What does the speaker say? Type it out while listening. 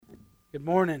Good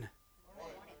morning.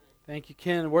 Thank you,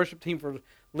 Ken, and worship team for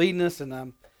leading us.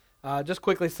 And just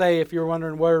quickly say, if you're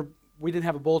wondering where we didn't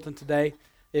have a bulletin today,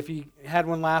 if you had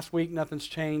one last week, nothing's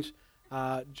changed.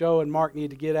 Joe and Mark need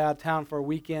to get out of town for a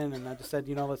weekend, and I just said,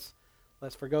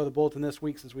 let's forgo the bulletin this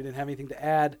week since we didn't have anything to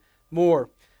add more.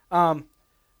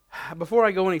 Before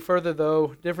I go any further,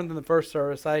 though, different than the first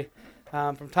service,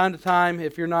 from time to time,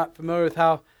 if you're not familiar with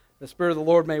how the Spirit of the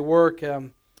Lord may work,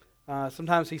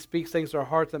 sometimes He speaks things to our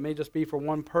hearts that may just be for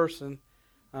one person.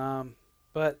 But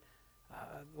the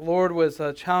Lord was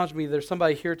challenged me. There's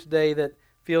somebody here today that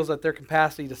feels that their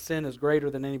capacity to sin is greater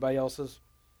than anybody else's.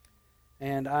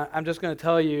 And I'm just going to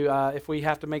tell you, if we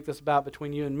have to make this about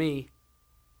between you and me,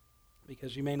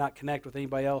 because you may not connect with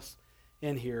anybody else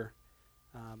in here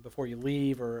before you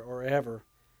leave or ever.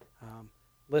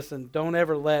 Listen, don't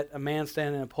ever let a man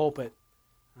stand in a pulpit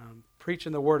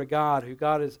preaching the Word of God, who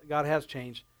God has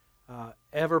changed,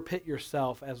 ever pit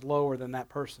yourself as lower than that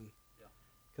person.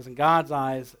 Because in God's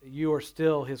eyes, you are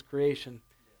still His creation,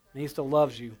 and He still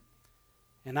loves you.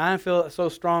 And I feel it so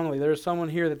strongly. There's someone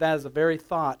here that is the very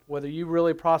thought, whether you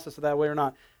really process it that way or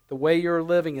not. The way you're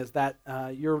living is that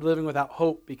you're living without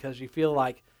hope because you feel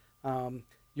like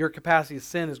your capacity to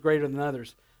sin is greater than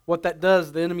others. What that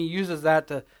does, the enemy uses that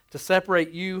to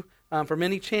separate you from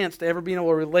any chance to ever being able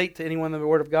to relate to anyone in the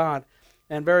Word of God.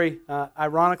 And very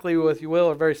ironically, if you will,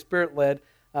 or very Spirit-led,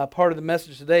 part of the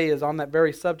message today is on that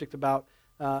very subject about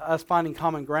us finding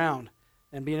common ground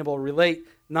and being able to relate,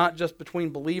 not just between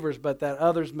believers, but that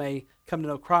others may come to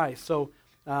know Christ. So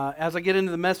as I get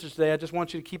into the message today, I just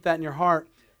want you to keep that in your heart,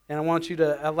 and I want you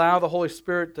to allow the Holy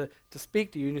Spirit to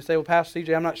speak to you. And you say, well, Pastor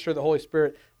CJ, I'm not sure the Holy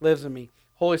Spirit lives in me.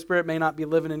 Holy Spirit may not be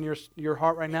living in your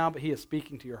heart right now, but He is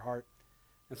speaking to your heart.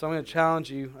 And so I'm going to challenge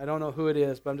you. I don't know who it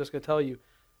is, but I'm just going to tell you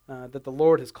that the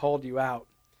Lord has called you out.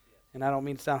 And I don't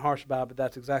mean to sound harsh about it, but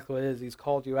that's exactly what it is. He's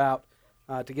called you out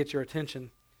to get your attention.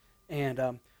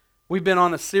 And we've been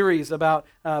on a series about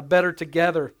Better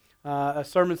Together, a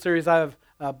sermon series I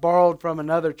have borrowed from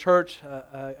another church,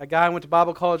 a guy I went to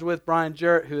Bible college with, Brian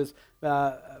Jarrett, who has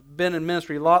been in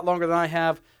ministry a lot longer than I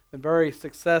have, been very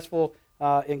successful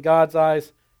in God's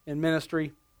eyes in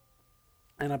ministry.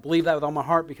 And I believe that with all my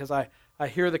heart because I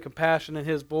hear the compassion in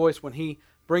his voice when he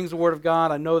brings the Word of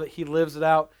God. I know that he lives it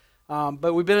out.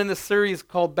 But we've been in this series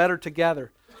called Better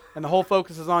Together, and the whole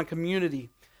focus is on community.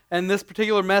 And this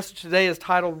particular message today is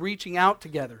titled Reaching Out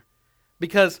Together.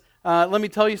 Because let me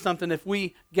tell you something, if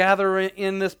we gather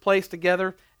in this place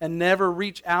together and never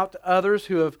reach out to others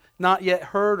who have not yet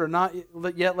heard or not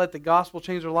yet let the gospel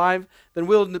change their life, then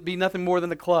we'll be nothing more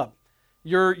than a club.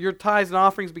 Your tithes and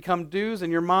offerings become dues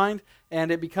in your mind, and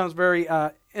it becomes very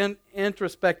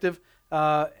introspective,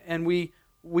 and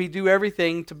we do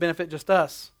everything to benefit just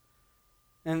us.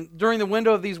 And during the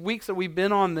window of these weeks that we've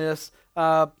been on this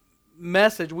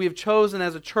message, we have chosen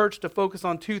as a church to focus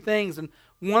on two things. And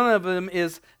one of them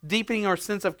is deepening our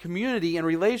sense of community and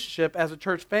relationship as a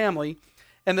church family.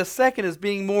 And the second is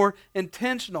being more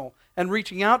intentional and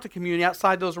reaching out to community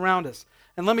outside those around us.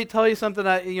 And let me tell you something,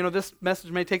 this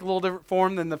message may take a little different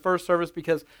form than the first service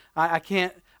because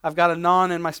I've got a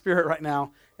gnawing in my spirit right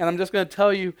now. And I'm just going to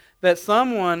tell you that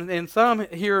someone, and some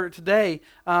here today,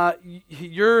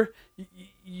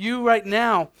 you right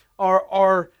now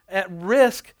are at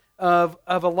risk of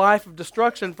a life of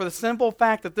destruction for the simple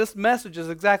fact that this message is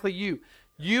exactly you.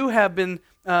 You have been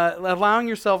allowing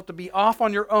yourself to be off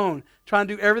on your own, trying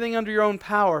to do everything under your own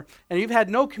power, and you've had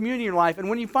no community in your life. And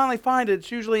when you finally find it,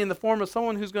 it's usually in the form of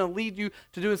someone who's going to lead you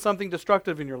to doing something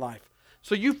destructive in your life.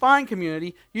 So you find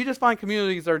community, you just find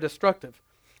communities that are destructive.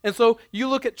 And so you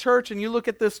look at church and you look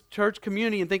at this church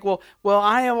community and think, well,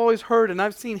 I have always heard and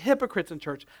I've seen hypocrites in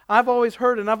church. I've always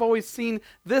heard and I've always seen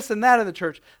this and that in the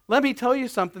church. Let me tell you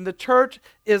something. The church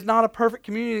is not a perfect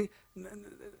community.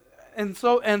 And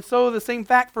so the same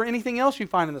fact for anything else you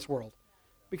find in this world.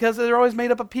 Because they're always made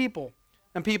up of people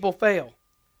and people fail.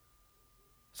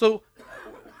 So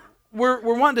we're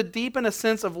wanting to deepen a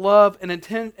sense of love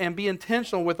and be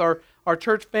intentional with our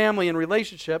church family and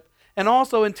relationship, and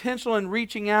also intentional in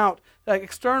reaching out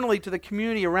externally to the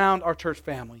community around our church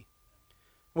family.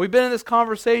 We've been in this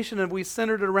conversation and we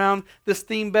centered it around this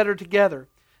theme, Better Together.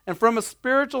 And from a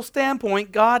spiritual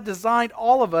standpoint, God designed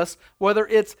all of us, whether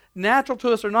it's natural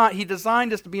to us or not, He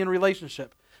designed us to be in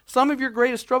relationship. Some of your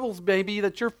greatest struggles may be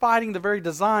that you're fighting the very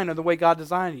design of the way God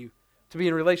designed you to be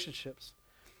in relationships.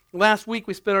 Last week,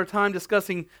 we spent our time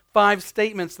discussing 5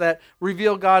 statements that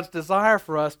reveal God's desire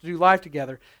for us to do life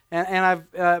together. And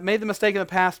I've made the mistake in the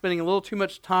past spending a little too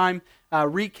much time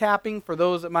recapping for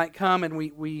those that might come, and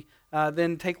we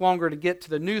then take longer to get to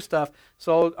the new stuff.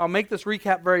 So I'll make this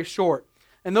recap very short.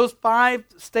 And those 5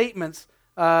 statements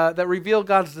that reveal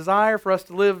God's desire for us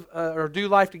to live or do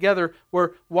life together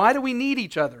were, why do we need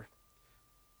each other?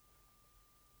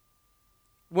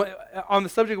 On the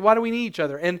subject of why do we need each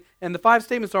other? And the 5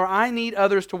 statements are, I need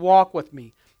others to walk with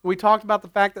me. We talked about the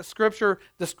fact that Scripture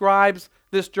describes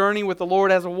this journey with the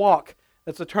Lord as a walk.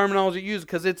 That's the terminology used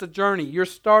because it's a journey. You're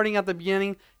starting at the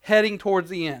beginning, heading towards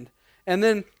the end. And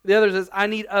then the other is, I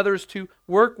need others to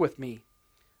work with me.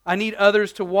 I need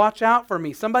others to watch out for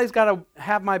me. Somebody's got to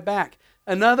have my back.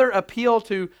 Another appeal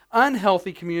to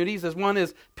unhealthy communities is one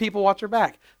is people watch your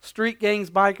back. Street gangs,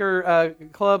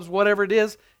 biker clubs, whatever it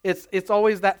is, it's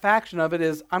always that faction of it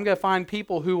is, I'm going to find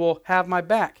people who will have my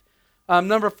back.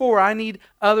 Number 4, I need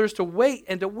others to wait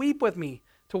and to weep with me,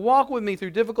 to walk with me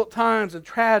through difficult times and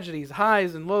tragedies,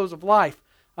 highs and lows of life.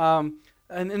 And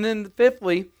then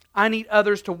 5thly, I need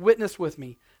others to witness with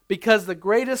me, because the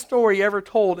greatest story ever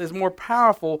told is more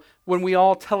powerful when we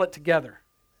all tell it together.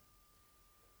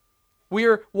 We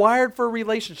are wired for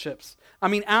relationships. I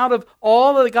mean, out of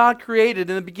all that God created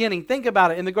in the beginning, think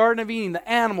about it, in the Garden of Eden, the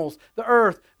animals, the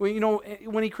earth,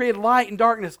 when he created light and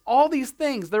darkness, all these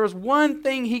things, there was one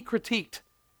thing he critiqued.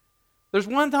 There's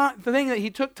one thing that he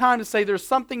took time to say, there's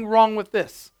something wrong with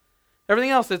this.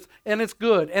 Everything else, it's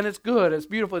good, it's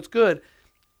beautiful, it's good.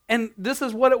 And this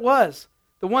is what it was.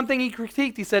 The one thing he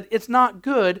critiqued, he said, it's not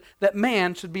good that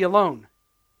man should be alone.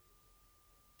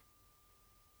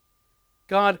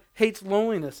 God hates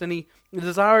loneliness, and he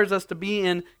desires us to be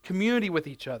in community with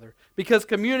each other, because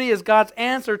community is God's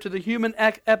answer to the human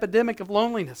epidemic of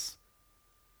loneliness.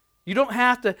 You don't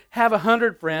have to have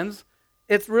 100 friends.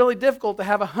 It's really difficult to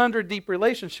have 100 deep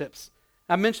relationships.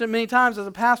 I've mentioned it many times as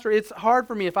a pastor. It's hard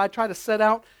for me if I try to set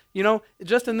out,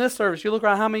 just in this service, you look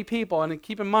around how many people, and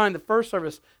keep in mind the first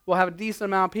service will have a decent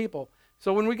amount of people.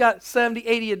 So when we got 70,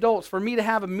 80 adults, for me to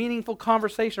have a meaningful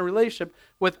conversation, relationship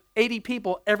with 80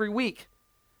 people every week,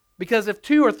 because if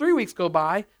 2 or 3 weeks go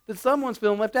by, then someone's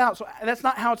feeling left out. So that's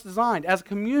not how it's designed. As a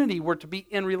community, we're to be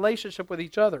in relationship with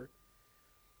each other.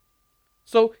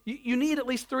 So you need at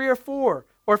least 3 or 4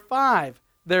 or 5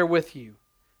 there with you.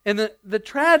 And the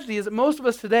tragedy is that most of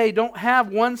us today don't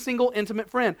have one single intimate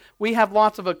friend. We have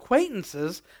lots of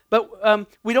acquaintances, but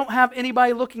we don't have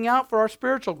anybody looking out for our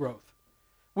spiritual growth.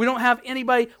 We don't have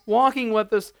anybody walking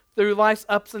with us through life's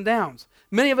ups and downs.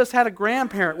 Many of us had a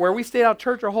grandparent where we stayed out of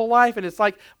church our whole life, and it's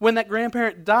like when that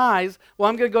grandparent dies, well,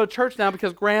 I'm going to go to church now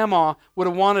because grandma would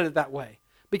have wanted it that way.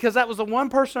 Because that was the one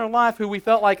person in our life who we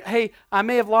felt like, hey, I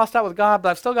may have lost out with God, but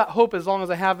I've still got hope as long as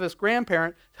I have this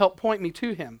grandparent to help point me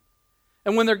to him.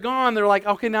 And when they're gone, they're like,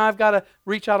 okay, now I've got to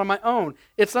reach out on my own.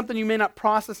 It's something you may not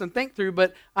process and think through,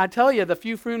 but I tell you, the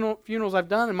few funerals I've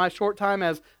done in my short time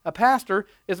as a pastor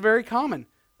is very common.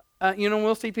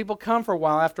 We'll see people come for a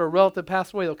while. After a relative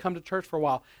passed away, they'll come to church for a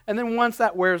while. And then once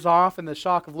that wears off and the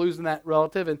shock of losing that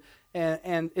relative,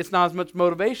 and it's not as much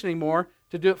motivation anymore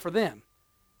to do it for them.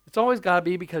 It's always got to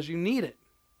be because you need it.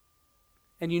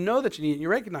 And you know that you need it, and you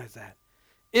recognize that.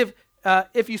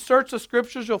 If you search the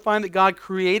Scriptures, you'll find that God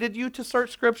created you to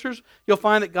search Scriptures. You'll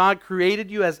find that God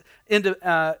created you as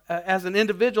an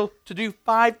individual to do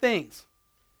 5 things.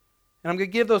 And I'm going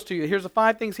to give those to you. Here's the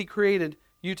 5 things he created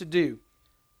you to do.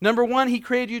 Number 1, he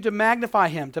created you to magnify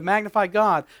him, to magnify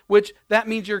God, which that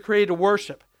means you're created to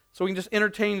worship. So we can just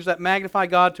interchange that magnify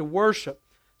God to worship.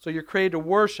 So you're created to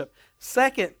worship.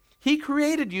 Second, he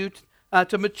created you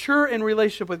to mature in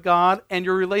relationship with God and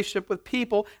your relationship with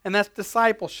people, and that's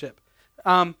discipleship.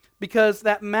 Because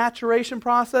that maturation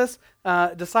process,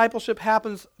 discipleship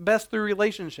happens best through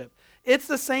relationship. It's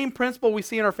the same principle we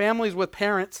see in our families with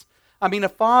parents. I mean, a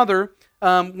father,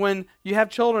 when you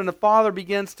have children, a father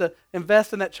begins to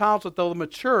invest in that child so that they'll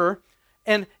mature.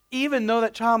 And even though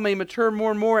that child may mature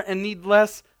more and more and need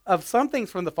less of some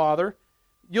things from the father,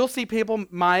 you'll see people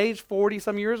my age,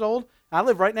 40-some years old. I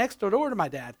live right next door to my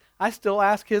dad. I still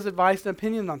ask his advice and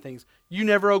opinion on things. You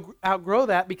never outgrow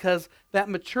that because that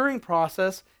maturing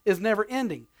process is never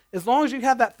ending. As long as you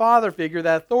have that father figure,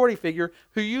 that authority figure,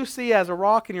 who you see as a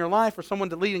rock in your life or someone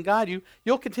to lead and guide you,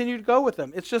 you'll continue to go with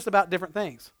them. It's just about different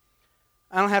things.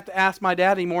 I don't have to ask my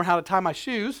dad anymore how to tie my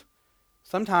shoes.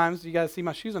 Sometimes you guys see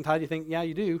my shoes untied, you think, yeah,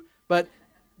 you do. But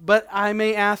I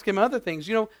may ask him other things.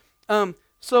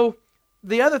 So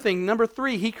the other thing, number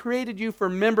 3, he created you for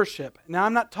membership. Now,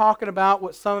 I'm not talking about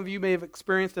what some of you may have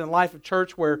experienced in the life of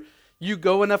church where you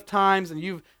go enough times and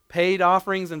you've paid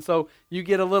offerings, and so you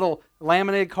get a little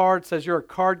laminated card that says you're a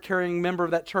card-carrying member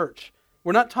of that church.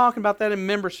 We're not talking about that in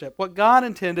membership. What God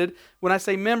intended when I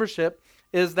say membership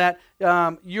is that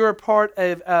you're a part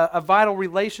of vital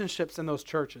relationships in those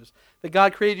churches. That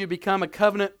God created you to become a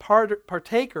covenant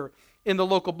partaker in the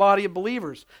local body of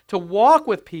believers, to walk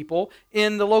with people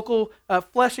in the local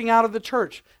fleshing out of the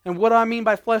church. And what do I mean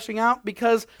by fleshing out?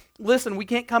 Because, listen, we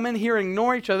can't come in here and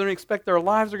ignore each other and expect our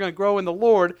lives are going to grow in the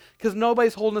Lord because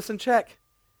nobody's holding us in check.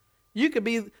 You could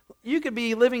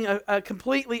be living a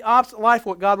completely opposite life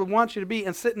what God would want you to be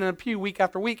and sitting in a pew week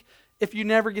after week if you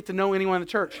never get to know anyone in the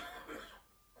church.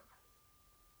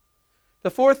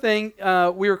 The fourth thing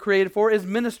we were created for is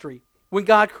ministry. When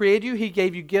God created you, He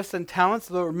gave you gifts and talents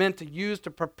that were meant to use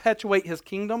to perpetuate His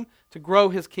kingdom, to grow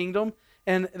His kingdom,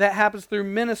 and that happens through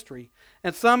ministry.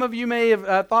 And some of you may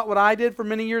have thought what I did for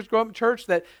many years growing up in church,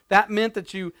 that meant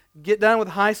that you get done with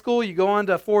high school, you go on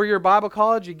to a 4-year Bible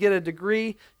college, you get a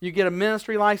degree, you get a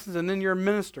ministry license, and then you're a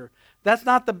minister. That's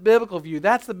not the biblical view.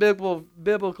 That's the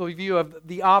biblical view of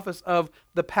the office of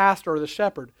the pastor or the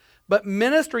shepherd. But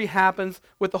ministry happens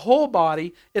with the whole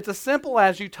body. It's as simple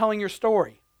as you telling your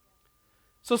story.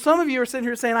 So some of you are sitting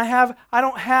here saying, I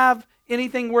don't have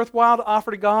anything worthwhile to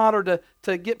offer to God or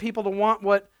to get people to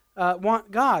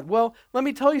want God. Well, let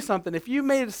me tell you something. If you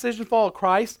made a decision to follow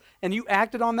Christ and you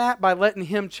acted on that by letting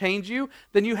Him change you,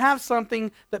 then you have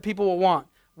something that people will want.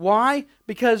 Why?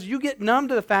 Because you get numb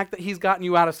to the fact that He's gotten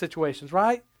you out of situations,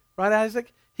 right? Right,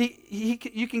 Isaac?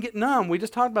 You can get numb. We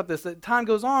just talked about this. As time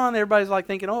goes on, everybody's like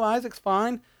thinking, oh, Isaac's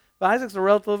fine. But Isaac's a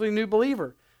relatively new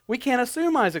believer. We can't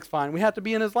assume Isaac's fine. We have to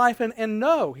be in his life and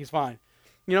know he's fine.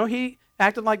 You know, he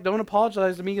acted like, don't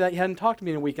apologize to me that you hadn't talked to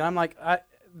me in a week. And I'm like,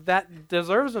 that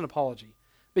deserves an apology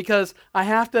because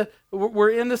we're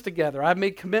in this together. I've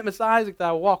made commitments to Isaac that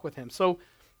I will walk with him. So,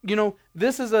 you know,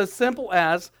 this is as simple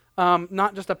as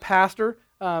not just a pastor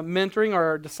mentoring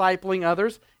or discipling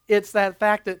others. It's that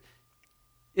fact that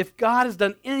if God has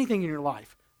done anything in your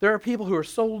life, there are people who are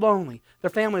so lonely, their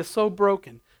family is so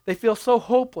broken, they feel so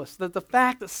hopeless that the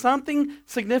fact that something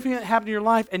significant happened in your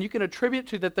life and you can attribute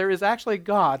to that there is actually a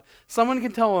God, someone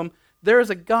can tell them, there is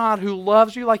a God who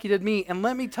loves you like He did me, and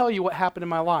let me tell you what happened in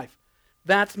my life.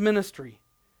 That's ministry.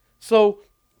 So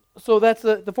that's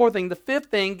the fourth thing. The fifth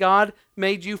thing, God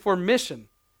made you for mission.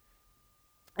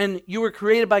 And you were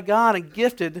created by God and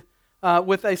gifted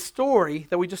with a story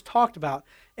that we just talked about.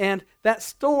 And that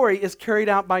story is carried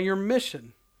out by your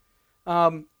mission.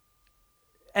 And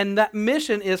that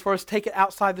mission is for us to take it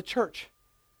outside the church.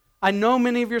 I know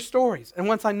many of your stories, and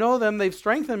once I know them, they've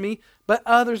strengthened me, but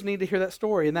others need to hear that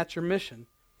story, and that's your mission.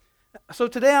 So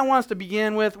today I want us to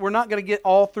begin with, we're not going to get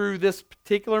all through this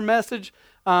particular message.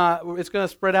 It's going to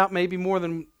spread out maybe more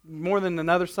than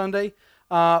another Sunday,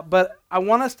 but I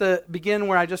want us to begin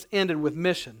where I just ended with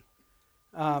mission.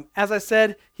 As I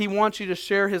said, He wants you to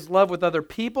share His love with other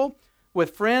people,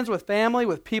 with friends, with family,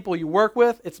 with people you work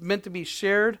with. It's meant to be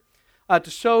shared. To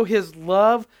show His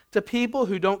love to people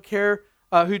who don't care,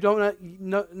 who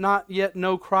not yet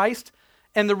know Christ.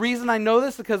 And the reason I know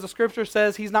this is because the Scripture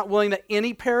says He's not willing that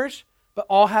any perish, but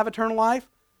all have eternal life.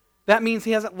 That means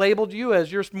He hasn't labeled you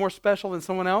as you're more special than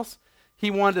someone else.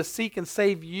 He wanted to seek and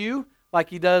save you like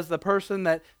He does the person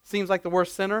that seems like the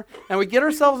worst sinner. And we get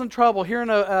ourselves in trouble. Here in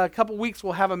a couple weeks,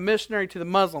 we'll have a missionary to the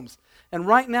Muslims. And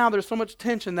right now, there's so much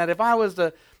tension that if I was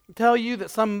to tell you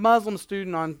that some Muslim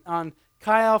student on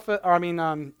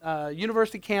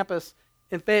University campus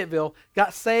in Fayetteville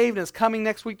got saved and is coming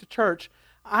next week to church,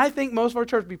 I think most of our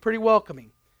church would be pretty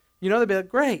welcoming. You know, they'd be like,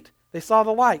 great, they saw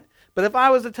the light. But if I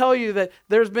was to tell you that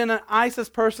there's been an ISIS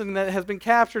person that has been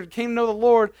captured, came to know the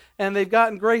Lord, and they've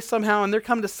gotten grace somehow, and they're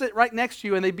coming to sit right next to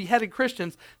you, and they beheaded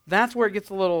Christians, that's where it gets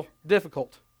a little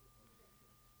difficult.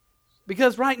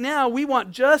 Because right now, we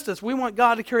want justice. We want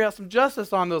God to carry out some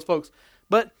justice on those folks.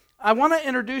 But I want to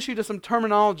introduce you to some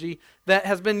terminology that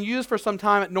has been used for some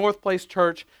time at North Place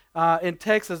Church in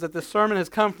Texas that this sermon has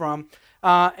come from.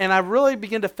 And I really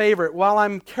begin to favor it. While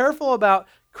I'm careful about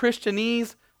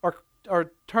Christianese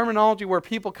or terminology where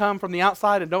people come from the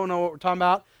outside and don't know what we're talking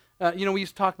about, we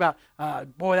used to talk about,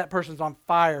 boy, that person's on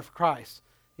fire for Christ.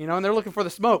 And they're looking for the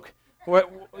smoke.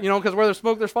 Because where there's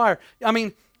smoke, there's fire. I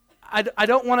mean, I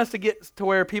don't want us to get to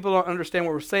where people don't understand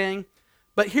what we're saying.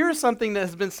 But here's something that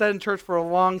has been said in church for a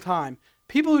long time.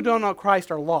 People who don't know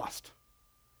Christ are lost.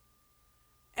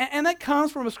 And that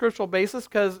comes from a scriptural basis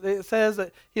because it says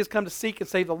that He has come to seek and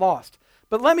save the lost.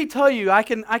 But let me tell you, I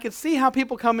can see how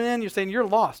people come in, you're saying, you're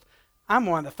lost. I'm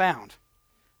one of the found.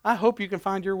 I hope you can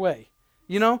find your way.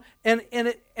 And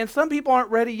some people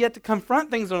aren't ready yet to confront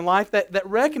things in life that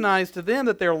recognize to them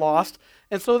that they're lost.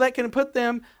 And so that can pit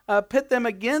them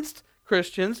against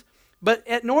Christians. But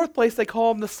at North Place, they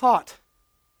call them the sought.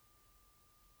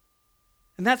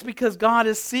 And that's because God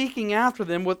is seeking after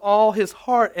them with all His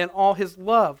heart and all His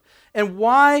love. And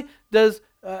why does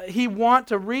He want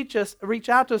to reach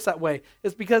out to us that way?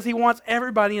 It's because He wants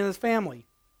everybody in His family.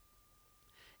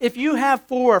 If you have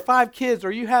 4 or 5 kids,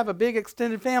 or you have a big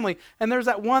extended family, and there's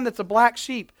that one that's a black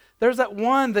sheep, there's that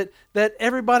one that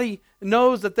everybody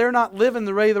knows that they're not living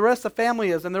the way the rest of the family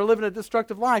is, and they're living a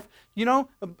destructive life.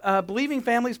 Believing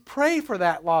families pray for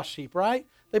that lost sheep, right?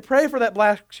 They pray for that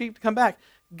black sheep to come back.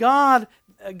 God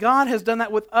has done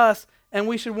that with us, and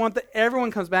we should want that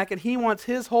everyone comes back, and he wants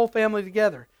his whole family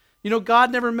together.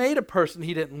 God never made a person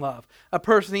he didn't love, a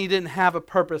person he didn't have a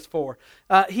purpose for.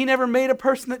 He never made a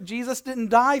person that Jesus didn't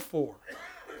die for.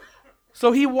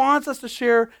 So he wants us to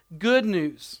share good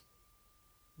news,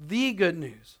 the good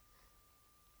news.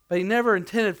 But he never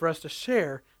intended for us to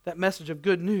share that message of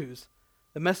good news,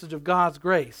 the message of God's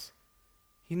grace.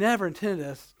 He never intended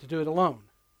us to do it alone.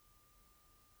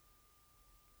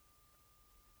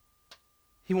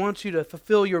 He wants you to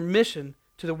fulfill your mission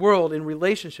to the world in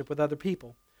relationship with other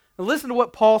people. Now listen to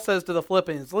what Paul says to the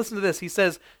Philippians. Listen to this. He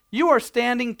says, you are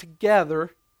standing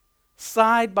together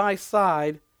side by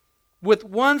side with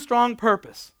one strong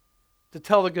purpose, to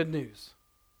tell the good news.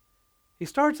 He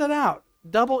starts that out,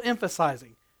 double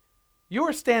emphasizing. You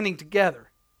are standing together.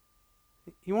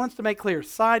 He wants to make clear,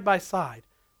 side by side,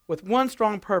 with one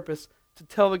strong purpose, to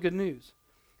tell the good news.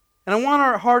 And I want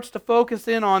our hearts to focus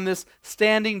in on this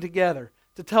standing together,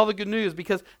 to tell the good news,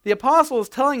 because the apostle is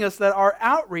telling us that our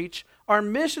outreach, our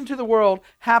mission to the world,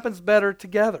 happens better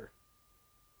together.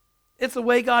 It's the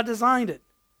way God designed it.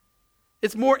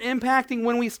 It's more impacting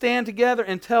when we stand together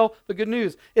and tell the good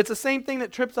news. It's the same thing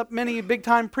that trips up many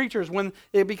big-time preachers when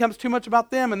it becomes too much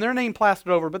about them and their name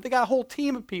plastered over, but they got a whole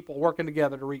team of people working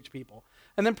together to reach people.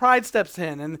 And then pride steps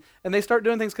in, and they start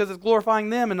doing things because it's glorifying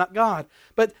them and not God.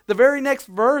 But the very next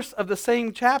verse of the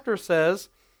same chapter says,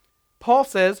 Paul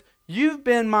says, you've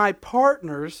been my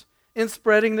partners in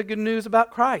spreading the good news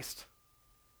about Christ.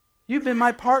 You've been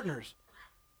my partners.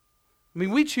 I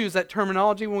mean, we choose that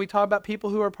terminology when we talk about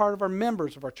people who are part of our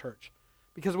members of our church,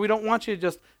 because we don't want you to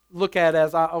just look at it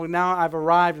as, now I've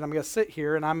arrived and I'm going to sit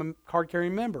here and I'm a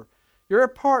card-carrying member. You're a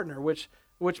partner, which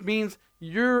means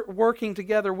you're working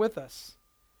together with us.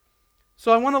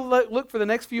 So I want to look for the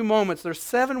next few moments. There's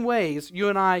 7 ways you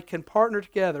and I can partner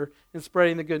together in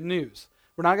spreading the good news.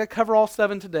 We're not going to cover all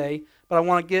 7 today, but I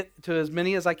want to get to as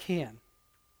many as I can.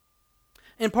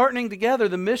 In partnering together,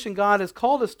 the mission God has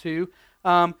called us to,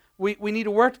 we need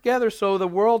to work together so the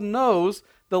world knows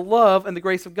the love and the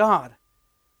grace of God,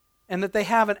 and that they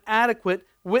have an adequate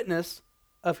witness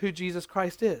of who Jesus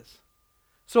Christ is.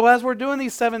 So as we're doing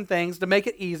these 7 things, to make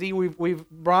it easy, we've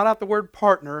brought out the word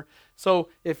partner. So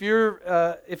if you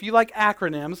like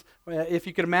acronyms, if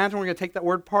you could imagine, we're going to take that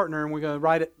word partner and we're going to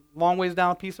write it long ways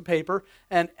down a piece of paper,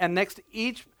 and next to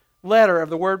each letter of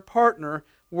the word partner,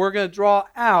 we're going to draw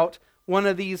out one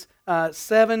of these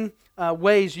 7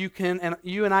 ways you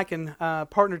and I can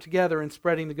partner together in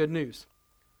spreading the good news.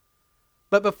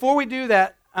 But before we do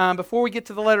that, before we get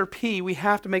to the letter P, we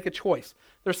have to make a choice.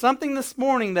 There's something this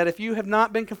morning that if you have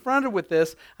not been confronted with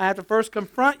this, I have to first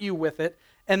confront you with it,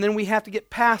 and then we have to get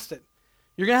past it.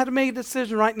 You're going to have to make a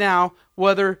decision right now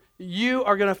whether you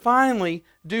are going to finally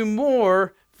do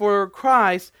more for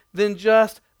Christ than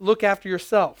just look after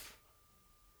yourself.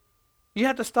 You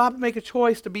have to stop and make a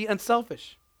choice to be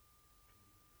unselfish,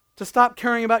 to stop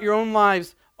caring about your own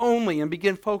lives only and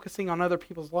begin focusing on other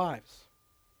people's lives.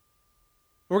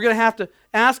 We're going to have to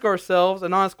ask ourselves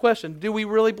an honest question. Do we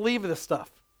really believe this stuff?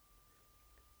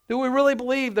 Do we really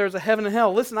believe there's a heaven and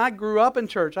hell? Listen, I grew up in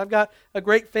church. I've got a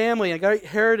great family, a great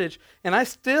heritage, and I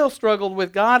still struggled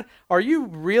with, God, are you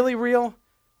really real?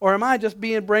 Or am I just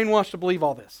being brainwashed to believe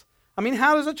all this? I mean,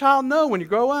 how does a child know when you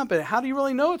grow up? And how do you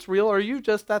really know it's real? Or are you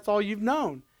just, that's all you've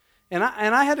known? And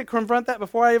I had to confront that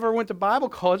before I ever went to Bible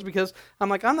college, because I'm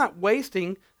like, I'm not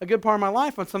wasting a good part of my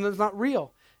life on something that's not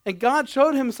real. And God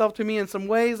showed himself to me in some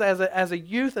ways as a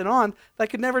youth and on that I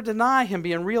could never deny him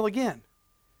being real again.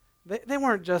 They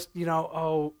weren't just,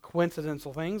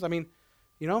 coincidental things. I mean,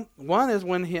 one is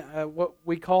when he, what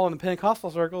we call in the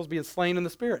Pentecostal circles being slain in the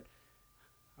Spirit.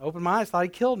 I opened my eyes, thought he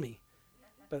killed me,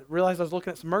 but realized I was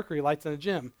looking at some mercury lights in a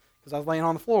gym because I was laying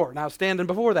on the floor, and I was standing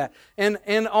before that. And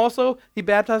also, he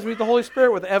baptized me with the Holy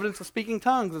Spirit with the evidence of speaking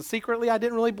tongues, and secretly I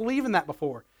didn't really believe in that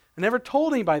before. I never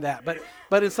told anybody that,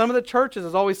 but in some of the churches,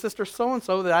 there's always Sister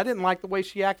so-and-so that I didn't like the way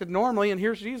she acted normally, and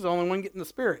here she's the only one getting the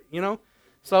Spirit,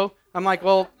 So I'm like,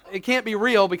 well, it can't be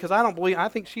real because I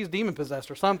think she's demon-possessed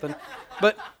or something.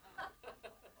 But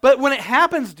when it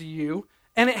happens to you,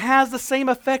 And it has the same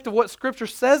effect of what Scripture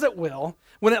says it will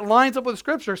when it lines up with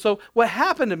Scripture. So what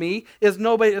happened to me is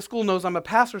nobody at school knows I'm a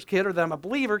pastor's kid or that I'm a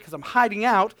believer because I'm hiding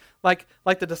out like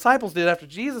the disciples did after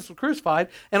Jesus was crucified.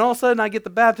 And all of a sudden I get the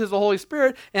baptism of the Holy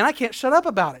Spirit and I can't shut up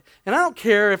about it. And I don't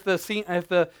care if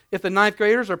the ninth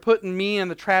graders are putting me in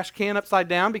the trash can upside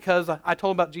down because I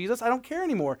told them about Jesus. I don't care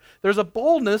anymore. There's a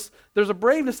boldness, there's a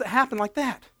braveness that happened like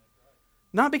that.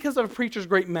 Not because of a preacher's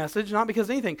great message, not because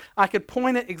of anything. I could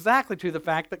point it exactly to the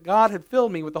fact that God had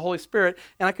filled me with the Holy Spirit,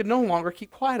 and I could no longer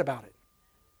keep quiet about it.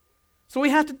 So we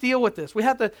have to deal with this. We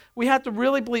have to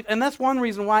really believe, and that's one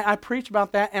reason why I preach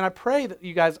about that, and I pray that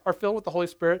you guys are filled with the Holy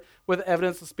Spirit with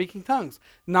evidence of speaking tongues.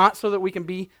 Not so that we can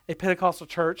be a Pentecostal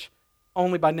church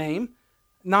only by name,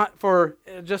 not for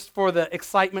just for the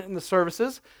excitement in the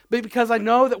services, but because I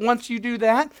know that once you do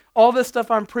that, all this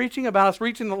stuff I'm preaching about us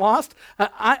reaching the lost,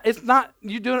 it's not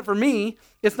you doing it for me.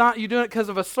 It's not you doing it because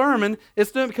of a sermon.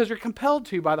 It's doing it because you're compelled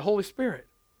to by the Holy Spirit.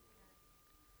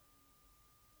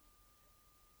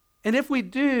 And if we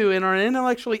do and are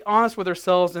intellectually honest with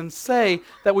ourselves and say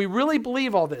that we really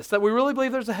believe all this, that we really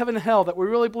believe there's a heaven and hell, that we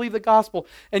really believe the gospel,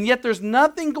 and yet there's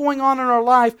nothing going on in our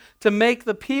life to make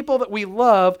the people that we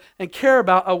love and care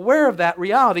about aware of that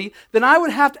reality, then I would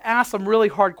have to ask some really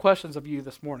hard questions of you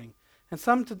this morning, and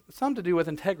some to do with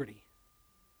integrity.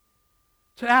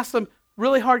 To ask some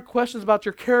really hard questions about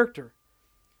your character.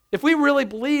 If we really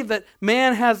believe that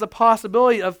man has the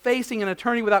possibility of facing an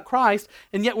eternity without Christ,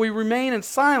 and yet we remain in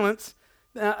silence,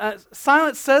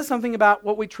 silence says something about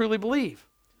what we truly believe.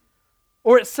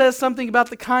 Or it says something about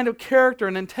the kind of character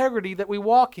and integrity that we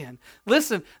walk in.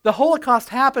 Listen, the Holocaust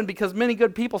happened because many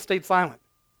good people stayed silent.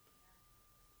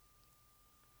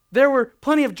 There were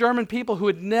plenty of German people who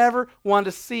had never wanted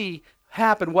to see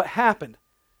happen what happened.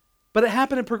 But it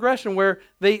happened in progression where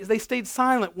they stayed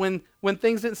silent when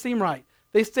things didn't seem right.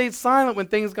 They stayed silent when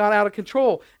things got out of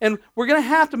control. And we're going to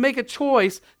have to make a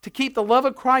choice to keep the love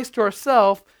of Christ to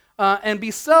ourselves and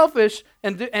be selfish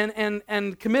and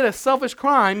commit a selfish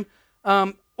crime,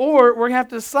 or we're going to have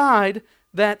to decide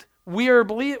that we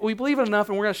believe it enough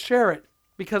and we're going to share it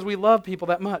because we love people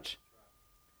that much.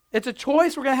 It's a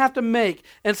choice we're going to have to make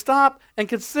and stop and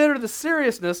consider the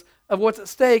seriousness of what's at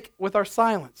stake with our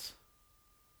silence.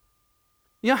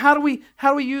 You know, how do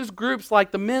we use groups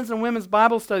like the men's and women's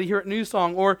Bible study here at New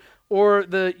Song or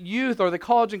the youth or the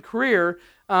college and career?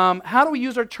 How do we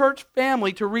use our church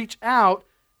family to reach out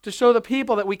to show the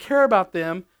people that we care about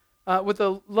them with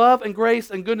the love and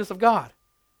grace and goodness of God?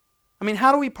 I mean,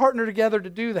 how do we partner together to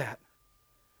do that?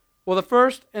 Well, the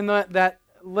first in that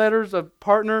letters of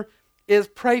partner is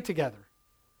pray together.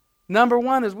 Number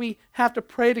one is we have to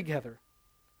pray together.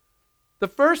 The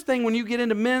first thing when you get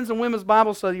into men's and women's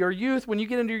Bible study or youth, when you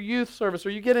get into your youth service or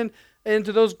you get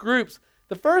into those groups,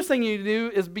 the first thing you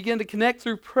do is begin to connect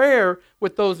through prayer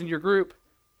with those in your group.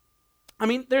 I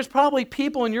mean, there's probably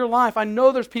people in your life, I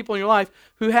know there's people in your life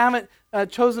who haven't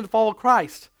chosen to follow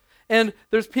Christ. And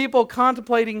there's people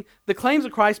contemplating the claims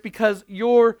of Christ because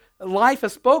your life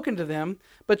has spoken to them,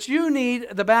 but you need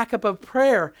the backup of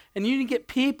prayer, and you need to get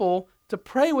people to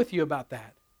pray with you about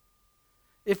that.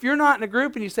 If you're not in a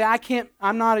group and you say,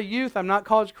 I'm not a youth, I'm not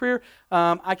college career,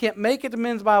 I can't make it to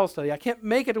men's Bible study, I can't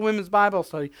make it to women's Bible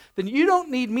study, then you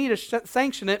don't need me to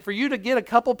sanction it for you to get a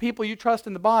couple people you trust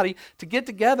in the body to get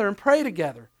together and pray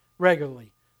together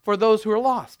regularly for those who are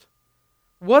lost.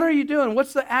 What are you doing?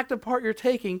 What's the active part you're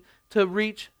taking to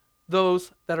reach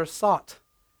those that are sought?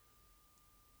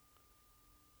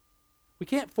 We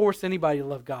can't force anybody to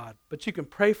love God, but you can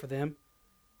pray for them,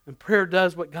 and prayer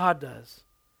does what God does.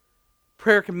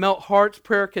 Prayer can melt hearts.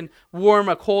 Prayer can warm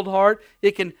a cold heart.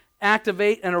 It can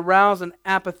activate and arouse an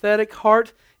apathetic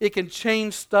heart. It can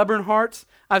change stubborn hearts.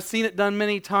 I've seen it done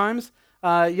many times.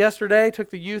 Yesterday, I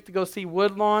took the youth to go see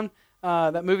Woodlawn,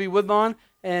 that movie Woodlawn,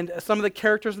 and some of the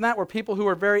characters in that were people who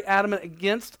were very adamant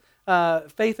against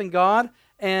faith in God.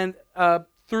 And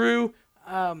through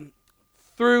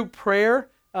prayer,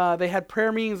 they had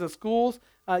prayer meetings in schools.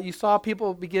 You saw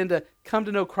people begin to come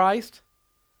to know Christ.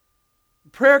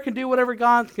 Prayer can do whatever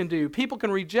God can do. People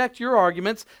can reject your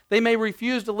arguments. They may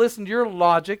refuse to listen to your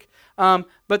logic,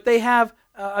 but they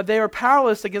are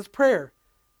powerless against prayer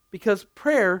because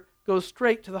prayer goes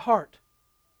straight to the heart.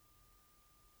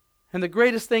 And the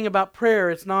greatest thing about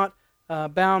prayer, it's not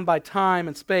bound by time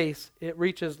and space. It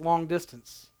reaches long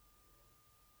distance.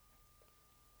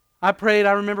 I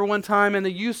remember one time in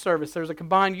the youth service, there was a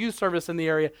combined youth service in the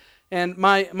area, and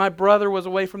my brother was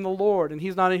away from the Lord, and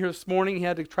he's not in here this morning. He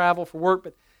had to travel for work,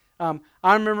 but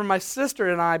I remember my sister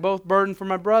and I both burdened for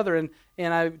my brother, and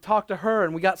I talked to her,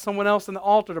 and we got someone else in the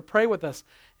altar to pray with us.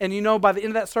 And by the end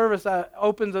of that service, I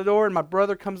opened the door, and my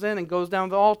brother comes in and goes down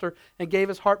to the altar and gave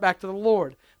his heart back to the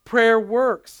Lord. Prayer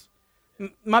works.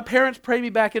 My parents prayed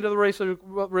me back into the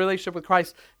relationship with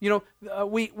Christ.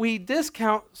 We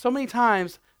discount so many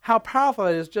times how powerful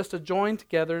it is just to join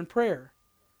together in prayer.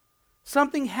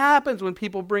 Something happens when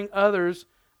people bring other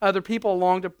people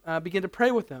along to begin to pray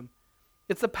with them.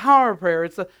 It's the power of prayer.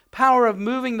 It's the power of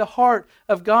moving the heart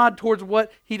of God towards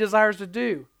what He desires to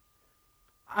do.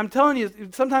 I'm telling you,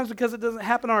 sometimes because it doesn't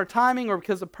happen on our timing or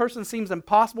because the person seems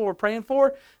impossible we're praying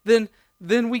for, then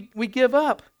we give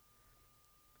up.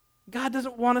 God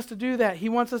doesn't want us to do that. He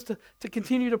wants us to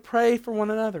continue to pray for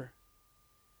one another.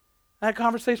 I had a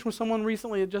conversation with someone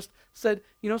recently that just said,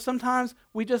 sometimes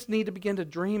we just need to begin to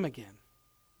dream again.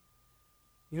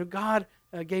 God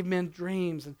gave men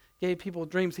dreams and gave people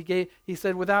dreams. He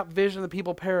said, without vision, the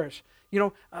people perish.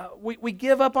 We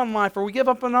give up on life or we give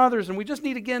up on others, and we just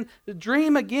need to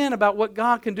dream again about what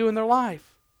God can do in their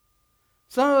life.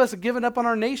 Some of us have given up on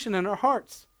our nation and our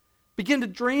hearts. Begin to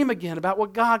dream again about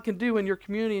what God can do in your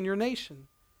community and your nation.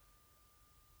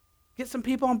 Get some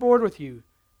people on board with you.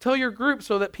 Tell your group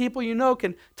so that people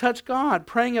can touch God,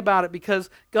 praying about it, because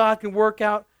God can work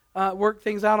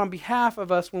things out on behalf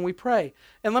of us when we pray.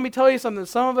 And let me tell you something.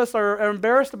 Some of us are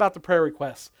embarrassed about the prayer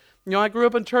requests. I grew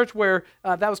up in church where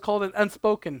that was called an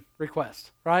unspoken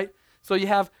request, right? So you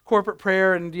have corporate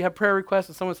prayer and you have prayer requests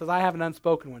and someone says, I have an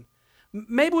unspoken one.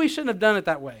 Maybe we shouldn't have done it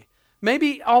that way.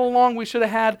 Maybe all along we should have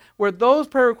had where those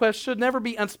prayer requests should never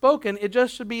be unspoken. It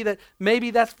just should be that maybe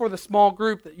that's for the small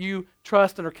group that you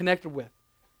trust and are connected with.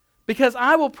 Because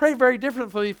I will pray very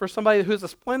differently for somebody who's a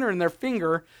splinter in their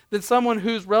finger than someone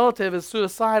whose relative is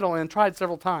suicidal and tried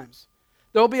several times.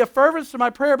 There will be a fervence to my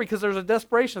prayer because there's a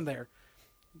desperation there.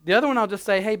 The other one I'll just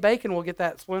say, hey, bacon will get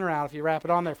that splinter out if you wrap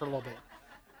it on there for a little bit.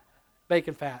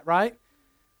 Bacon fat, right?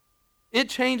 It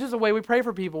changes the way we pray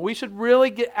for people. We should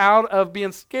really get out of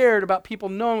being scared about people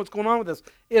knowing what's going on with us.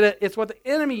 It's what the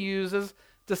enemy uses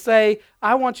to say,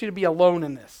 I want you to be alone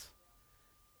in this.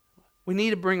 We need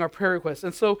to bring our prayer requests.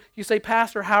 And so you say,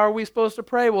 Pastor, how are we supposed to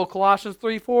pray? Well, Colossians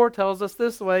 3:4 tells us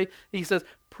this way. He says,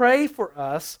 pray for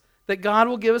us that God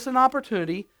will give us an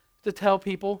opportunity to tell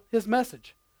people His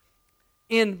message.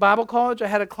 In Bible college, I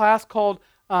had a class called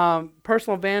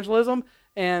Personal Evangelism,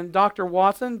 and Dr.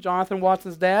 Watson, Jonathan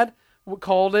Watson's dad,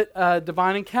 called it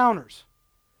Divine Encounters.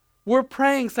 We're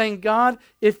praying, saying, God,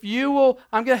 if you will,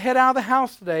 I'm going to head out of the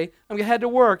house today. I'm going to head to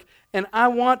work, and I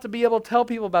want to be able to tell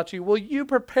people about you. Will you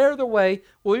prepare the way?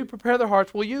 Will you prepare their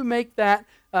hearts? Will you make that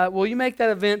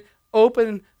event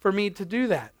open for me to do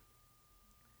that?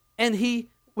 And he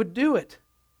would do it.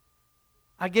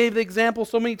 I gave the example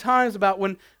so many times about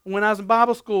when I was in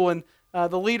Bible school and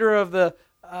the leader of the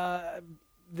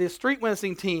street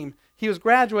witnessing team, he was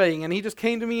graduating, and he just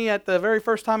came to me at the very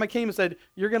first time I came and said,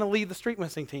 you're going to lead the street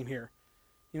witnessing team here.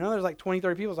 There's like 20,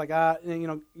 30 people. It's like,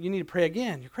 you need to pray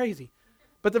again. You're crazy.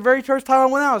 But the very first time I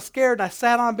went out, I was scared, and I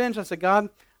sat on a bench. I said, God,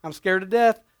 I'm scared to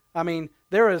death.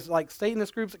 There was like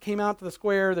Satanist groups that came out to the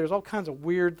square. There's all kinds of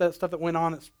weird stuff that went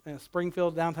on at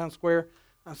Springfield, downtown square.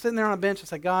 I'm sitting there on a bench. I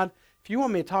said, God, if you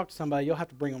want me to talk to somebody, you'll have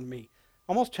to bring them to me.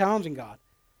 Almost challenging God.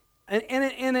 And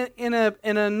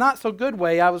in a not so good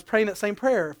way, I was praying that same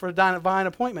prayer for a divine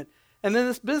appointment. And then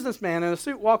this businessman in a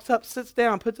suit walks up, sits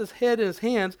down, puts his head in his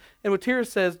hands, and with tears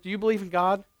says, do you believe in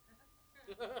God?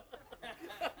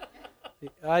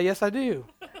 Yes, I do.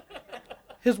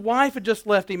 His wife had just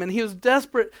left him, and he was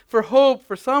desperate for hope,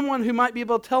 for someone who might be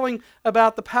able to tell him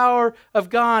about the power of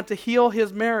God to heal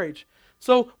his marriage.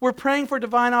 So we're praying for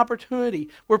divine opportunity.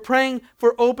 We're praying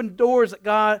for open doors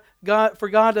that for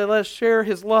God to let us share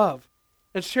His love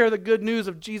and share the good news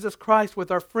of Jesus Christ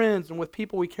with our friends and with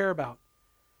people we care about.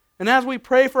 And as we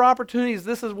pray for opportunities,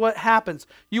 this is what happens.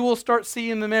 You will start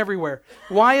seeing them everywhere.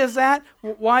 Why is that?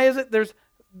 Why is it?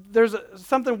 There's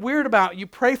something weird about it. You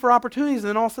pray for opportunities and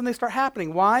then all of a sudden they start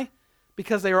happening. Why?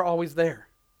 Because they are always there.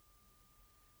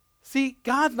 See,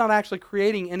 God's not actually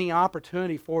creating any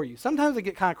opportunity for you. Sometimes they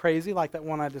get kind of crazy, like that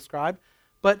one I described,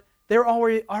 but they're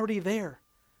already there.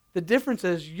 The difference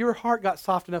is your heart got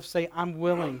soft enough to say, I'm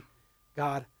willing,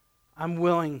 God. I'm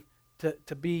willing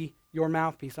to be your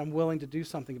mouthpiece. I'm willing to do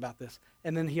something about this.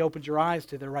 And then He opens your eyes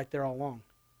to they're right there all along.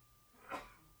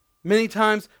 Many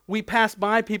times we pass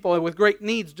by people with great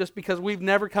needs just because we've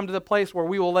never come to the place where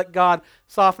we will let God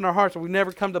soften our hearts, or we've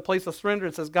never come to the place of surrender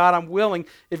and says, God, I'm willing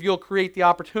if you'll create the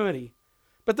opportunity.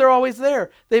 But they're always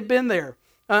there. They've been there.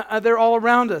 They're all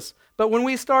around us. But when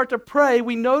we start to pray,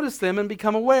 we notice them and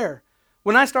become aware.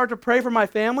 When I start to pray for my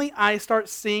family, I start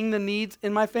seeing the needs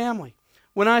in my family.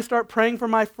 when I start praying for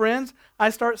my friends, I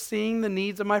start seeing the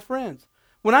needs of my friends.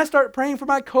 When I start praying for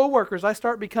my coworkers, I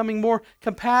start becoming more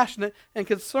compassionate and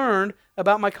concerned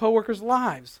about my coworkers'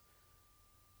 lives.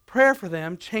 Prayer for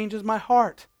them changes my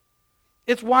heart.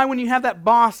 It's why when you have that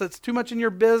boss that's too much in your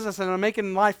business and are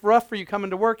making life rough for you coming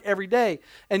to work every day,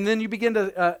 and then you begin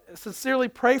to sincerely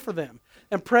pray for them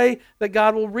and pray that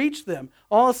God will reach them,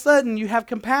 all of a sudden you have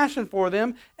compassion for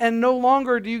them, and no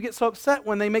longer do you get so upset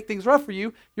when they make things rough for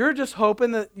you. You're just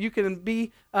hoping that you can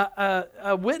be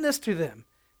a witness to them.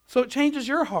 So it changes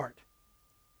your heart.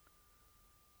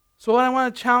 So what I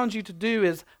want to challenge you to do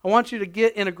is I want you to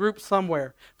get in a group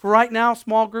somewhere. For right now,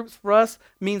 small groups for us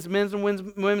means men's and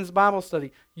women's Bible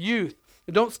study. Youth.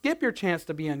 Don't skip your chance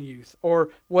to be in youth or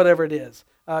whatever it is.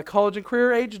 College and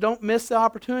career age, don't miss the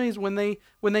opportunities when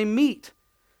they meet.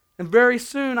 And very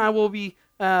soon I will be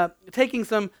taking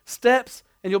some steps,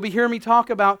 and you'll be hearing me talk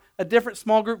about a different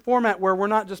small group format where we're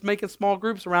not just making small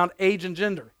groups around age and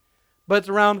gender, but it's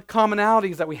around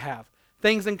commonalities that we have.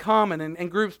 Things in common,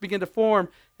 and groups begin to form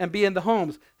and be in the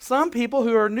homes. Some people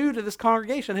who are new to this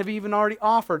congregation have even already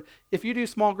offered, if you do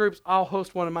small groups, I'll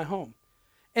host one in my home.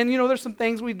 And there's some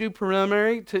things we do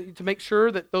preliminary to make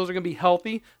sure that those are going to be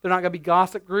healthy. They're not going to be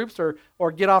gossip groups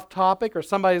or get off topic, or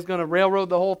somebody's going to railroad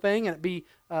the whole thing and it be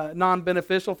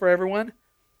non-beneficial for everyone.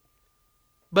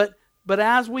 But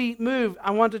as we move,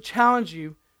 I want to challenge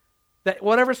you that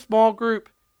whatever small group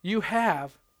you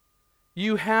have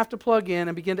to plug in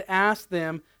and begin to ask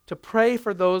them to pray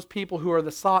for those people who are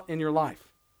the sought in your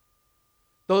life.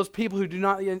 Those people who do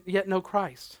not yet know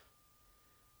Christ.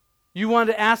 You want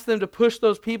to ask them to push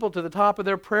those people to the top of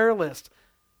their prayer list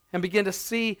and begin to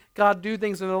see God do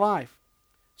things in their life.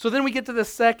 So then we get to the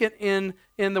second in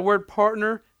the word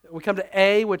partner. We come to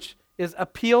A, which is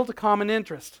appeal to common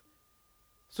interest.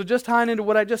 So just tying into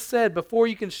what I just said, before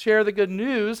you can share the good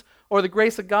news or the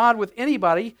grace of God with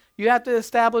anybody, you have to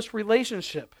establish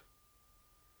relationship.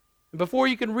 And before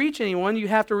you can reach anyone, you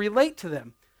have to relate to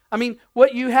them. I mean,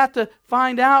 what you have to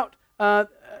find out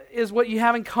is what you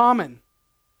have in common.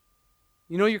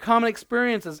 Your common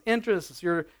experiences, interests,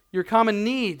 your common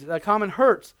needs, common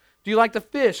hurts. Do you like to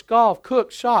fish, golf,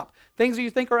 cook, shop? Things that you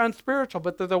think are unspiritual,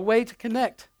 but they're the way to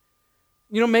connect.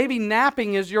 Maybe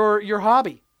napping is your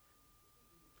hobby.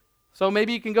 So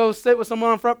maybe you can go sit with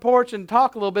someone on the front porch and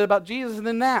talk a little bit about Jesus and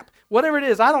then nap. Whatever it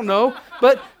is, I don't know.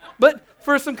 But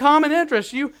for some common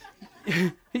interest, you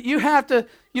have to,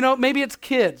 maybe it's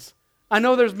kids. I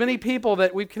know there's many people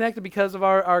that we've connected because of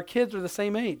our kids are the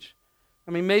same age.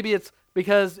 I mean, maybe it's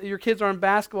because your kids are in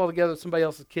basketball together with somebody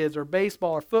else's kids, or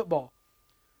baseball or football.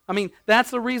 I mean,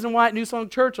 that's the reason why at New Song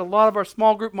Church, a lot of our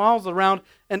small group models are around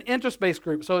an interest-based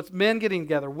group. So it's men getting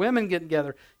together, women getting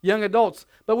together, young adults.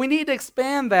 But we need to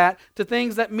expand that to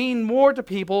things that mean more to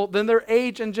people than their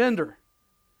age and gender.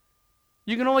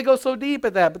 You can only go so deep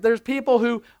at that. But there's people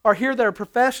who are here that are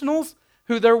professionals,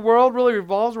 who their world really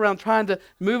revolves around trying to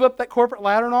move up that corporate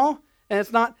ladder and all. And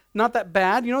it's not that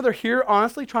bad. They're here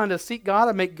honestly trying to seek God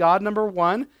and make God number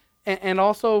one, and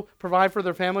also provide for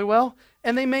their family well.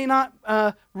 And they may not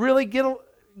really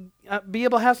be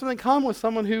able to have something in common with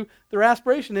someone who their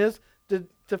aspiration is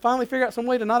to finally figure out some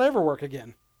way to not ever work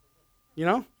again.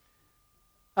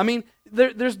 I mean,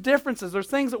 there's differences. There's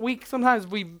things that we sometimes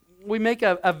make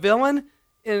a villain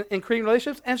in creating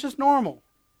relationships, and it's just normal.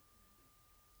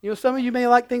 Some of you may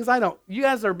like things I don't. You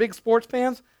guys are big sports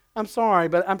fans. I'm sorry,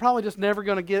 but I'm probably just never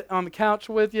going to get on the couch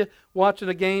with you watching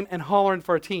a game and hollering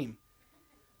for a team.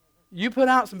 You put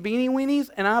out some beanie weenies,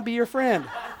 and I'll be your friend.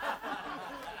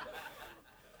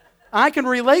 I can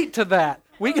relate to that.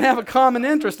 We can have a common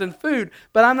interest in food,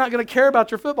 but I'm not going to care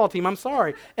about your football team. I'm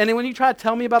sorry. And then when you try to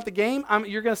tell me about the game,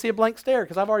 you're going to see a blank stare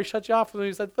because I've already shut you off when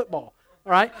you said football.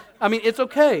 All right? I mean, it's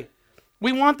okay.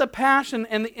 We want the passion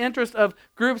and the interest of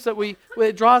groups that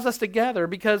it draws us together,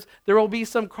 because there will be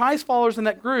some Christ followers in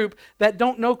that group that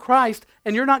don't know Christ,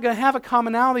 and you're not going to have a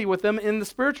commonality with them in the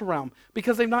spiritual realm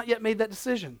because they've not yet made that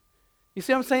decision. You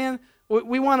see what I'm saying?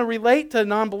 We want to relate to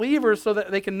non-believers so that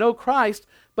they can know Christ,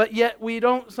 but yet we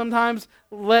don't sometimes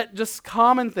let just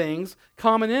common things,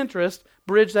 common interest,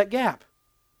 bridge that gap.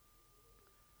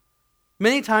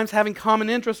 Many times having common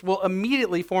interests will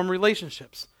immediately form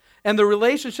relationships. And the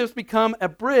relationships become a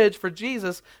bridge for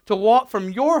Jesus to walk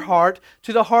from your heart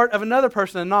to the heart of another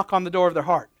person and knock on the door of their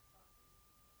heart.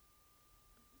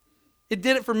 It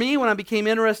did it for me when I became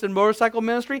interested in motorcycle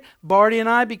ministry. Barty and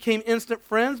I became instant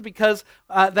friends because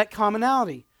that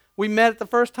commonality. We met at the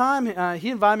first time. He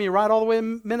invited me to ride all the way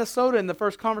to Minnesota in the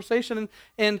first conversation.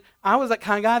 And I was that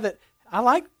kind of guy that I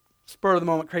like spur of the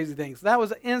moment crazy things. That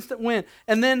was an instant win.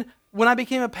 And then when I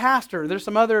became a pastor, there's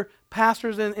some other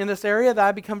pastors in this area that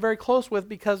I become very close with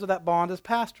because of that bond as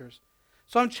pastors.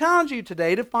 So I'm challenging you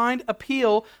today to find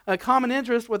appeal, a common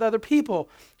interest with other people.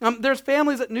 There's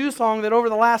families at New Song that over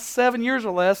the last 7 years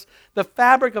or less, the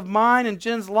fabric of mine and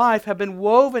Jen's life have been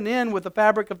woven in with the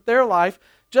fabric of their life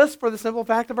just for the simple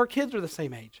fact of our kids are the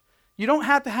same age. You don't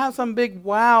have to have some big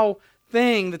wow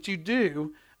thing that you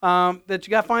do that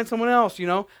you got to find someone else,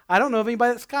 I don't know of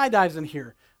anybody that skydives in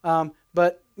here.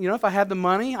 But, if I had the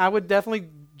money, I would definitely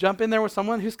jump in there with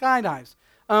someone who skydives.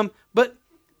 But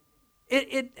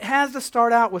it has to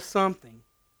start out with something.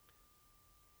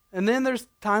 And then there's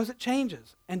times it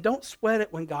changes. And don't sweat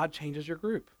it when God changes your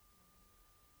group.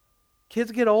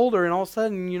 Kids get older and all of a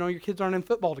sudden, your kids aren't in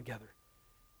football together.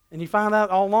 And you find out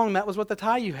all along that was what the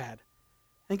tie you had.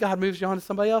 And God moves you on to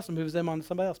somebody else and moves them on to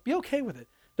somebody else. Be okay with it.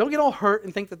 Don't get all hurt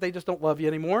and think that they just don't love you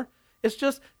anymore. It's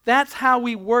just, that's how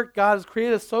we work. God has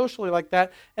created us socially like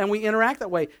that, and we interact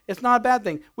that way. It's not a bad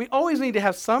thing. We always need to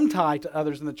have some tie to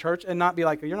others in the church and not be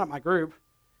like, you're not my group.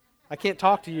 I can't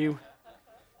talk to you.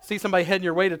 See somebody heading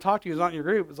your way to talk to you who's not in your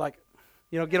group. It's like,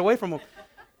 get away from them.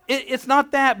 It's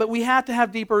not that, but we have to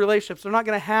have deeper relationships. They're not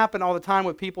going to happen all the time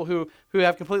with people who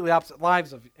have completely opposite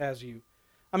lives as you.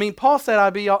 I mean, Paul said,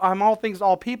 I'm all things to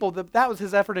all people. That was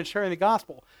his effort in sharing the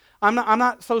gospel. I'm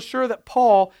not so sure that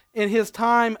Paul, in his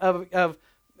time of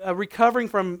recovering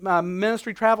from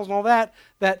ministry travels and all that,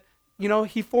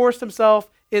 he forced himself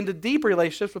into deep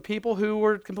relationships with people who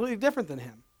were completely different than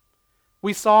him.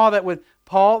 We saw that with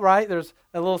Paul, right? There's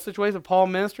a little situation of Paul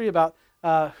ministry about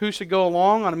who should go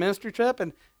along on a ministry trip.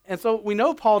 And so we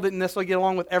know Paul didn't necessarily get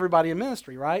along with everybody in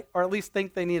ministry, right? Or at least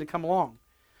think they need to come along.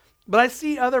 But I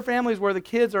see other families where the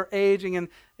kids are aging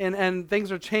and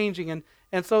things are changing.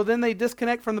 And so then they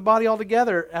disconnect from the body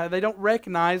altogether. They don't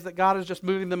recognize that God is just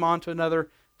moving them on to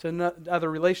other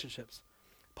relationships.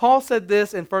 Paul said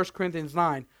this in 1 Corinthians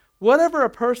 9. Whatever a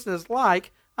person is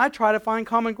like, I try to find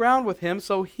common ground with him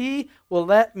so he will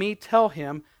let me tell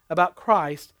him about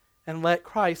Christ and let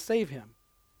Christ save him.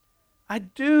 I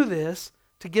do this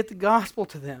to get the gospel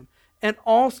to them and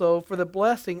also for the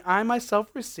blessing I myself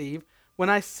receive when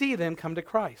I see them come to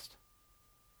Christ.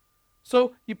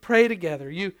 So you pray together,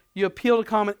 you appeal to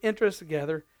common interests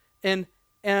together, and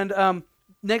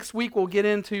next week we'll get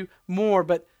into more,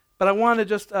 but I want to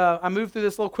just, I moved through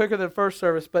this a little quicker than the first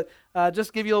service, but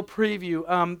just give you a little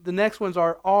preview. The next ones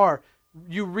are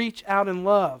you reach out in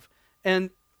love,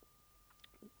 and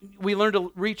we learn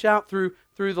to reach out through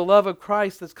the love of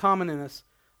Christ that's common in us.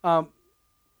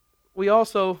 We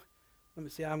also, let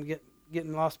me see, I'm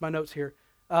getting lost my notes here.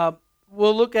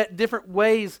 We'll look at different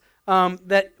ways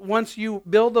that once you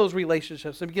build those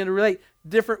relationships and begin to relate,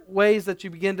 different ways that you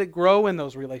begin to grow in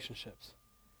those relationships.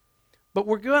 But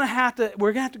we're going to have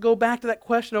to go back to that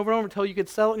question over and over until you can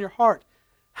settle it in your heart.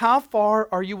 How far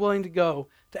are you willing to go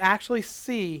to actually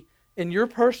see in your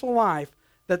personal life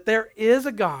that there is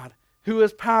a God who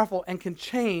is powerful and can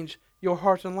change your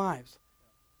hearts and lives?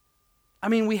 I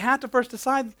mean, we have to first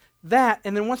decide that,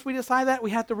 and then once we decide that,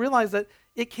 we have to realize that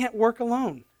it can't work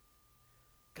alone.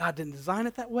 God didn't design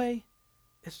it that way.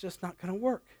 It's just not going to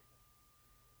work.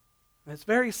 And it's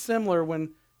very similar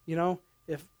when,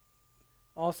 if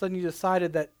all of a sudden you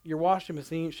decided that your washing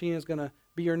machine is going to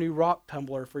be your new rock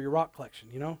tumbler for your rock collection,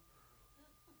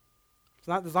 It's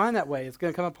not designed that way. It's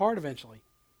going to come apart eventually.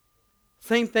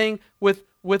 Same thing with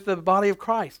the body of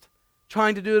Christ.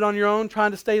 Trying to do it on your own,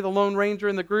 trying to stay the lone ranger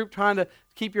in the group, trying to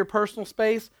keep your personal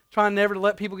space, trying never to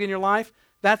let people get in your life.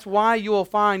 That's why you will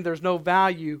find there's no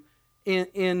value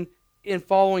in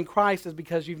following Christ, is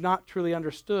because you've not truly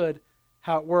understood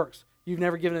how it works. You've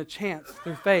never given it a chance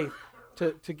through faith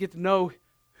to get to know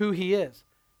who he is.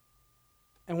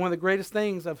 And one of the greatest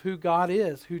things of who God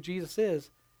is, who Jesus is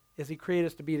he created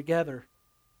us to be together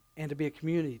and to be a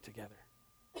community together.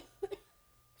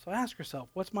 So ask yourself,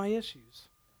 what's my issues?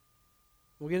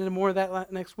 We'll get into more of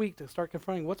that next week to start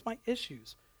confronting what's my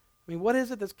issues. I mean, what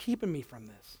is it that's keeping me from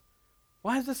this?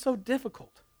 Why is this so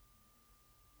difficult?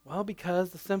 Well, because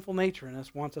the sinful nature in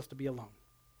us wants us to be alone.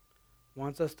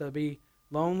 Wants us to be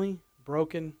lonely,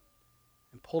 broken,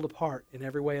 and pulled apart in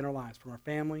every way in our lives, from our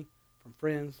family, from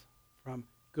friends, from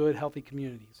good, healthy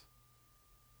communities.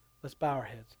 Let's bow our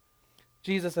heads.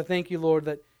 Jesus, I thank you, Lord,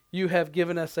 that you have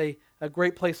given us a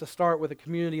great place to start with a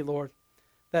community, Lord.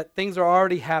 That things are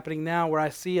already happening now where I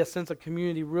see a sense of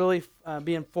community really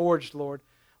being forged, Lord.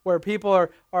 Where people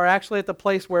are actually at the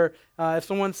place where if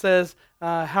someone says,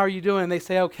 how are you doing? And they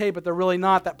say, okay, but they're really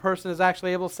not. That person is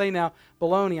actually able to say now,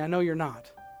 baloney, I know you're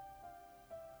not.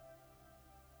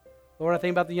 Lord, I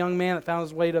think about the young man that found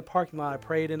his way to a parking lot. I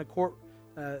prayed in a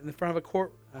in front of a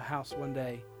courthouse one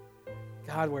day,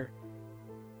 God, where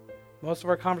most of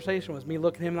our conversation was me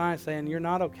looking him in the eye saying, you're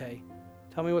not okay.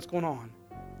 Tell me what's going on.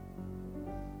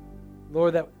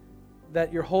 Lord,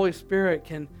 that your Holy Spirit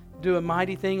can do a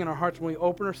mighty thing in our hearts when we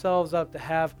open ourselves up to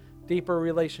have deeper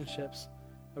relationships,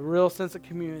 a real sense of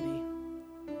community.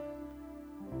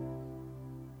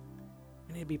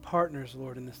 We need to be partners,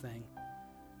 Lord, in this thing.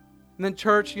 And then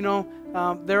church,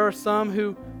 there are some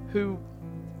who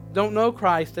don't know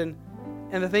Christ, and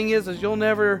the thing is you'll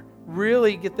never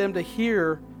really get them to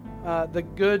hear the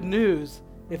good news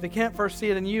if they can't first see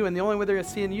it in you, and the only way they're going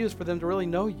to see it in you is for them to really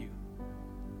know you.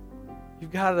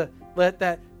 You've got to let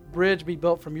that bridge be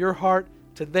built from your heart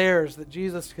to theirs, that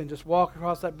Jesus can just walk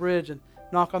across that bridge and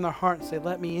knock on their heart and say,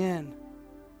 let me in.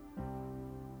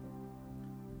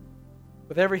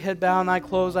 With every head bowed and eye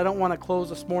closed, I don't want to close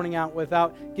this morning out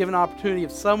without giving an opportunity.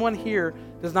 If someone here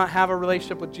does not have a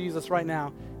relationship with Jesus right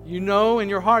now, you know in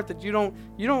your heart that you don't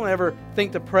ever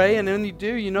think to pray, and when you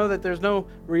do, you know that there's no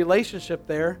relationship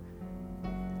there.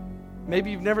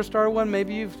 Maybe you've never started one.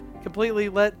 Maybe you've completely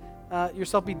let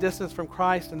yourself be distanced from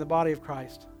Christ and the body of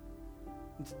Christ.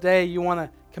 And today you want to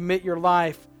commit your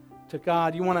life to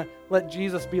God. You want to let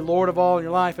Jesus be Lord of all in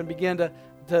your life and begin to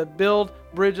build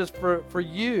bridges for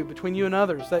you, between you and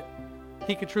others, that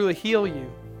he could truly heal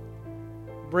you,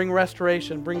 bring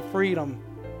restoration, bring freedom,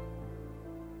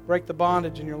 break the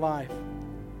bondage in your life.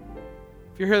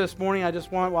 If you're here this morning, I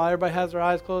just want, while everybody has their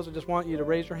eyes closed, I just want you to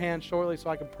raise your hand shortly so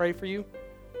I can pray for you.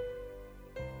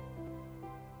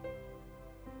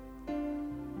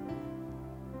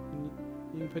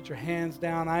 You can put your hands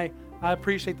down. I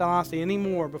appreciate the honesty. Any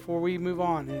more before we move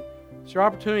on? It's your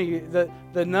opportunity.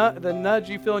 The nudge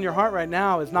you feel in your heart right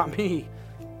now is not me.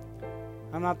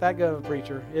 I'm not that good of a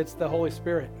preacher. It's the Holy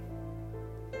Spirit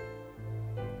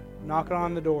knocking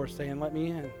on the door saying, let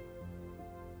me in.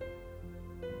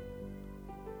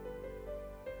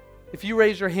 If you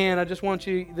raise your hand, I just want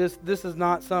you, this is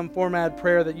not some formatted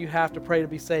prayer that you have to pray to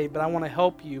be saved, but I want to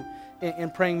help you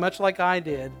in praying much like I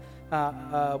did.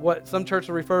 What some churches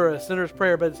refer to as sinner's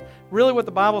prayer, but it's really what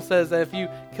the Bible says, that if you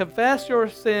confess your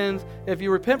sins, if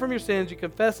you repent from your sins, you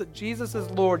confess that Jesus is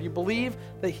Lord, you believe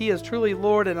that he is truly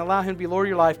Lord and allow him to be Lord of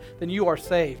your life, then you are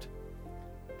saved.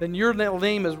 Then your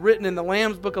name is written in the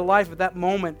Lamb's Book of Life at that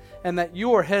moment, and that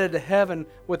you are headed to heaven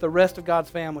with the rest of God's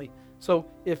family. So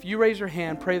if you raise your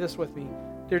hand, pray this with me.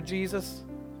 Dear Jesus,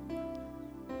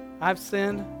 I've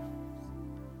sinned,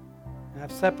 and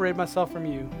I've separated myself from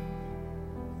you.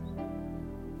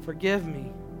 Forgive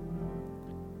me.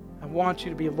 I want you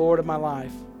to be Lord of my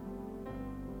life.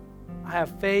 I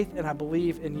have faith and I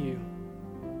believe in you.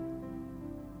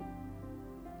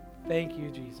 Thank you,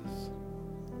 Jesus.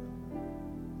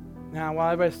 Now,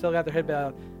 while everybody's still got their head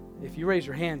bowed, if you raise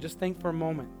your hand, just think for a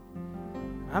moment.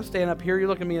 I'm standing up here, you're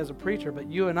looking at me as a preacher, but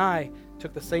you and I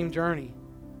took the same journey.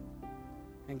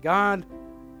 And God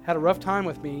had a rough time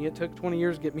with me. It took 20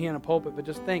 years to get me in a pulpit, but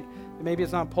just think, maybe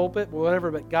it's not a pulpit,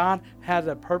 whatever, but God has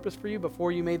a purpose for you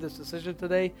before you made this decision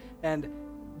today, and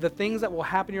the things that will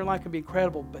happen in your life can be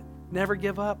incredible, but never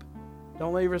give up.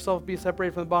 Don't let yourself be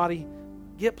separated from the body.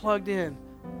 Get plugged in.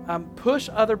 Push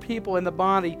other people in the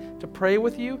body to pray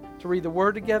with you, to read the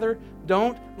Word together.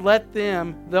 Don't let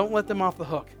them off the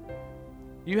hook.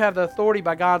 You have the authority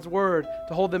by God's Word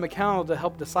to hold them accountable to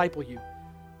help disciple you.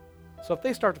 So if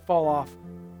they start to fall off,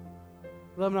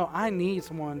 let them know, I need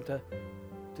someone to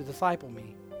disciple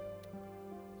me.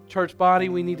 Church body,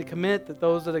 we need to commit that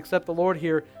those that accept the Lord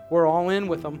here, we're all in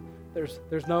with them.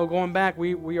 There's no going back.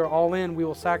 We are all in. We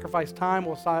will sacrifice time.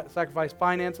 We'll sacrifice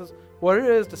finances. What it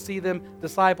is to see them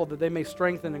discipled, that they may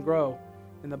strengthen and grow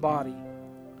in the body.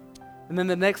 And then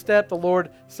the next step, the Lord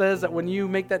says that when you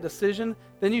make that decision,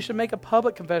 then you should make a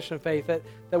public confession of faith,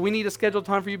 that we need to schedule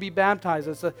time for you to be baptized.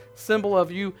 It's a symbol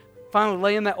of you finally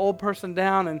laying that old person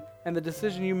down and the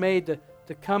decision you made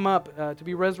to come up, to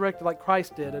be resurrected like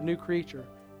Christ did, a new creature,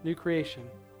 new creation.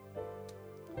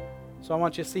 So I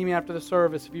want you to see me after the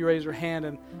service if you raise your hand,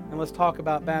 and let's talk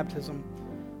about baptism.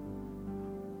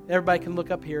 Everybody can look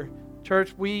up here.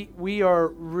 Church, we are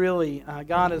really,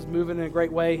 God is moving in a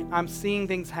great way. I'm seeing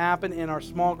things happen in our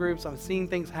small groups. I'm seeing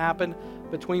things happen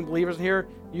between believers here.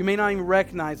 You may not even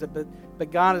recognize it,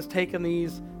 but God has taken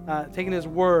taken His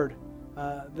Word,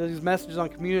 these messages on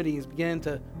communities, begin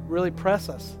to really press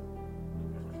us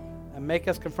and make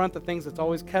us confront the things that's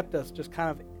always kept us just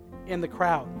kind of in the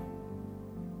crowd.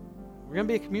 We're going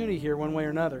to be a community here one way or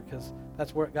another, because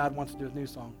that's what God wants to do with New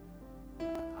Song.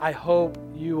 I hope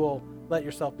you will let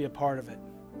yourself be a part of it.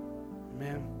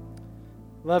 Amen.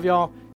 Love y'all.